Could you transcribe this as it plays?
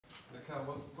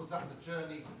Mikel, was that the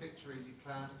journey to victory you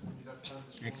planned when you left home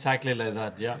this morning? Exactly like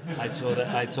that, yeah.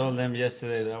 I told them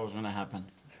yesterday that was going to happen.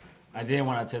 I didn't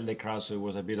want to tell the crowd, so it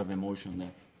was a bit of emotion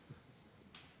there.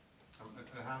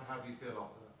 And how do you feel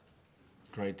after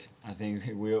that? Great. I think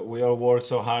we all work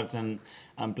so hard and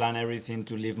plan everything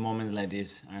to live moments like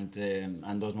this, and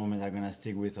those moments are going to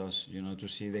stick with us, you know, to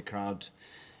see the crowd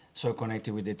so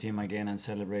connected with the team again and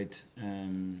celebrate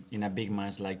in a big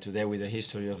match like today with the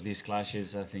history of these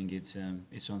clashes. I think it's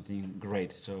something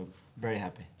great, so very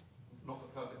happy. Not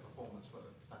the perfect performance, but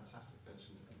a fantastic finish,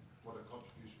 and what a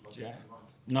contribution. Yeah.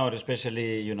 No,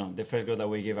 especially, you know, the first goal that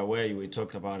we gave away, we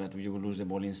talked about it, you will lose the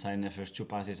ball inside in the first two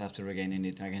passes after regaining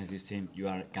it against this team. You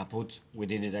are kaput. We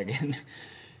did it again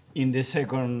in the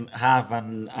second half,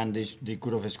 and they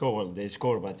could have scored. Well, they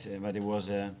scored, but it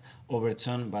was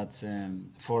overturned. But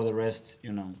for the rest,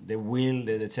 you know, the will,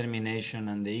 the determination,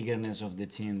 and the eagerness of the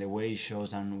team, the way it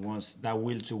shows, and once that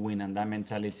will to win and that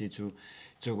mentality to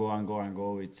go and go and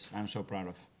go, I'm so proud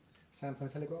of. Sam from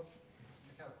the Telegraph.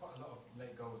 Quite a lot of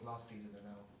late goals last season and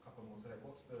now a couple more today.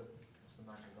 What's the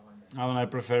magic behind that? I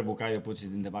prefer Bukayo puts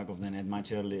it in the back of the net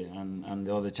much earlier and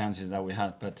the other chances that we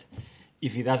had. But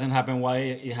if it doesn't happen, why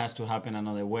it has to happen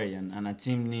another way? And a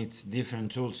team needs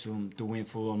different tools to win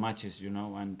football matches, you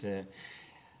know, and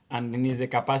it needs the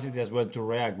capacity as well to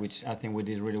react, which I think we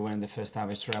did really well in the first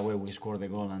half. Straight away we scored the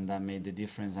goal, and that made the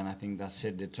difference, and I think that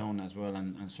set the tone as well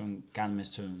and some calmness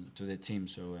to the team.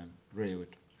 So really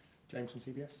good. James from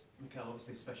CBS. Mikel,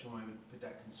 obviously a special moment for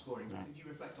Declan scoring. Yeah. Could you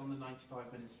reflect on the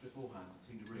 95 minutes beforehand? It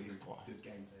seemed a really good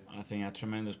game for him. I think a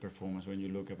tremendous performance when you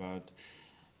look about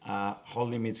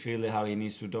holding midfielder, how he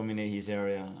needs to dominate his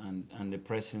area, and the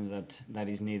presence that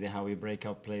is needed, how he break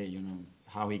out play, you know,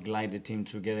 how he glide the team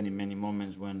together in many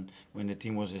moments when the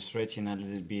team was stretching a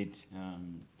little bit.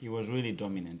 He was really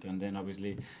dominant, and then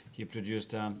obviously he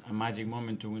produced a magic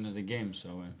moment to win us the game,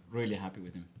 so really happy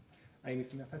with him. Amy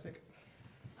from the Athletic.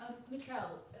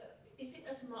 Mikel, is it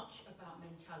as much about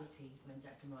mentality when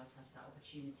Declan Rice has that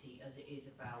opportunity as it is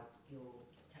about your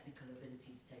technical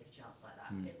ability to take a chance like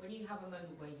that? When you have a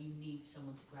moment where you need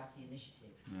someone to grab the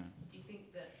initiative, do you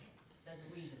think that there's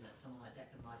a reason that someone like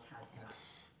Declan Rice has that?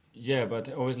 Yeah,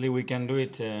 but obviously we can do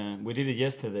it. We did it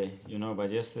yesterday, you know,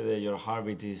 but yesterday your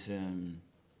heartbeat is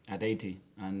at 80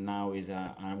 and now is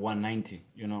at 190,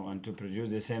 you know, and to produce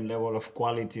the same level of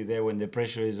quality there when the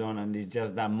pressure is on and it's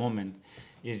just that moment,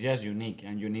 it's just unique,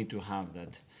 and you need to have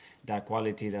that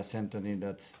quality, that certainty,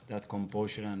 that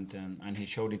composure, and he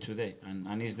showed it today,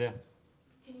 and he's there.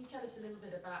 Can you tell us a little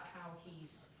bit about how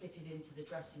he's fitted into the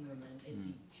dressing room, and is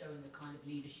he showing the kind of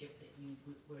leadership that you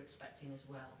were expecting as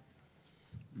well?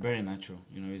 Very natural,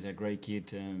 you know, he's a great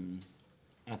kid.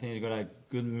 I think he's got a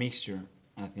good mixture,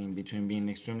 I think, between being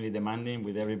extremely demanding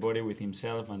with everybody, with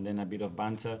himself, and then a bit of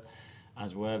banter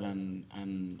as well,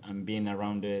 and being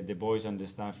around the boys and the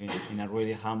staff in a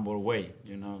really humble way,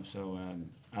 you know. So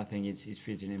I think it's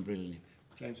fitting in brilliantly.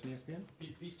 James from ESPN.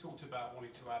 He's talked about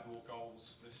wanting to add more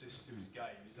goals and assists to his game.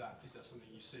 Is that something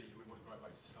you see? I mean, what a great way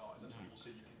to start. Is that something you see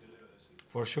you can deliver this?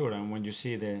 For sure, and when you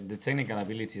see the technical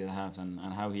ability that he has and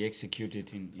how he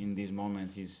executed in these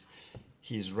moments,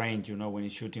 his range, you know, when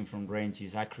he's shooting from range,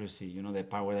 his accuracy, you know, the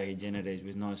power that he generates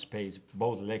with no space,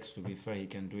 both legs, to be fair, he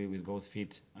can do it with both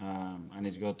feet, and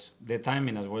he's got the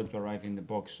timing as well to arrive in the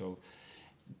box. So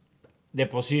the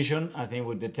position, I think,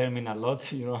 would determine a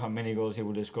lot, you know, how many goals he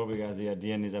would score, because at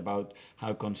the end is about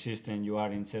how consistent you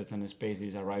are in certain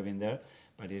spaces arriving there,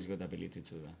 but he's got ability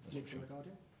to do that, that's for sure.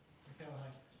 Mikel,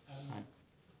 hi.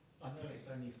 I know it's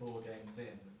only 4 games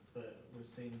in, but we've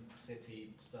seen City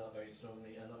start very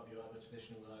strongly, a lot of your other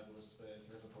traditional rivals, Spurs,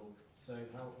 Liverpool. So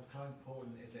how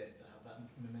important is it to have that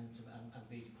momentum and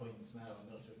these points now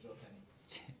and not to have dropped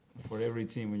any? For every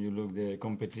team, when you look the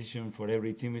competition, for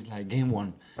every team is like game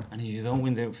one, and if you don't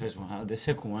win the first one, the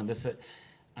second one,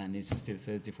 and it's still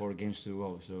 34 games to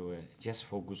go. So just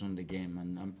focus on the game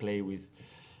and play with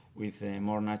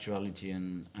more naturality,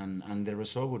 and the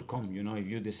result would come. You know, if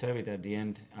you deserve it at the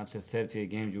end, after 30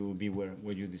 games, you will be where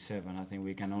you deserve. And I think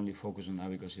we can only focus on that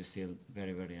because it's still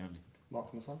very, very early. Mark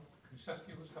from the Sun. Can you just ask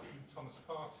you what's happening with Thomas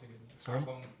Partey? Sorry? How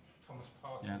long Thomas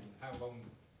Partey? Yeah. How long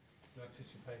do you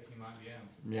anticipate he might be out?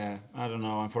 Yeah, I don't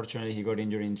know. Unfortunately, he got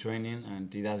injured in training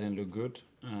and he doesn't look good.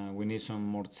 We need some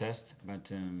more tests,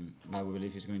 but we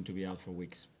believe he's going to be out for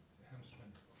weeks.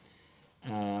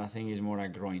 Hamstring? I think it's more a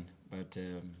groin, but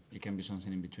it can be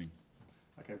something in between.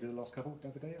 Okay, we'll do the last couple.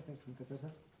 Davide, I think, from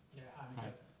Gazeta. Yeah, hi.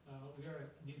 We are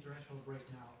at the international break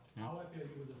now. Yeah. How happy are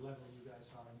you with the level you guys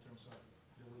are in terms of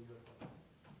the way you're playing?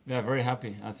 Yeah, very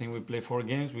happy. I think we played 4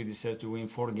 games. We deserve to win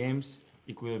 4 games.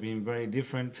 It could have been very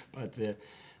different, but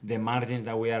the margins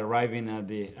that we are arriving at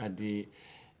the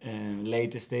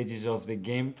late stages of the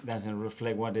game doesn't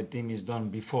reflect what the team has done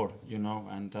before, you know.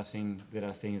 And I think there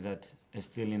are things that are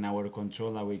still in our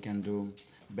control that we can do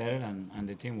better, and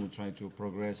the team will try to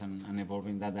progress and evolve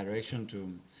in that direction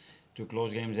to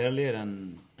close games earlier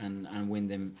and win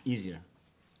them easier.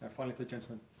 Finally, for the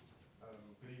gentleman.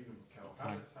 Good evening, Mikel.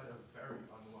 Havertz had a very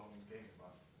underwhelming game,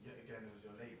 but yet again it was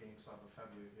your late game sub with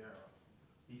Fabio Vieira.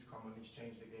 He's come and he's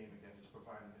changed the game again, just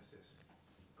providing assists.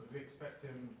 Could we expect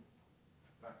him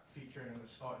featuring in the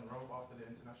starting role after the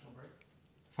international break?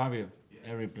 Fabio,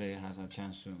 Yeah. every player has a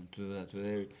chance to do that.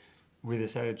 Today we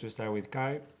decided to start with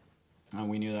Kai, and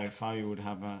we knew that Fabio would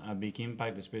have a big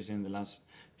impact, especially in the last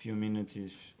few minutes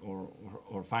or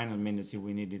final minutes if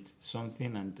we needed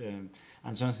something,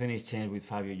 and something is changed with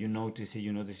Fabio. You notice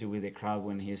it with the crowd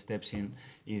when he steps in.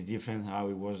 It's different how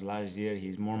it was last year.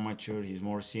 He's more mature, he's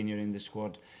more senior in the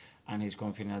squad, and his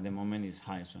confidence at the moment is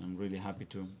high. So I'm really happy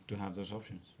to have those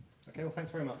options. Okay, well,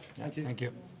 thanks very much. Yeah, Thank you. Thank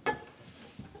you.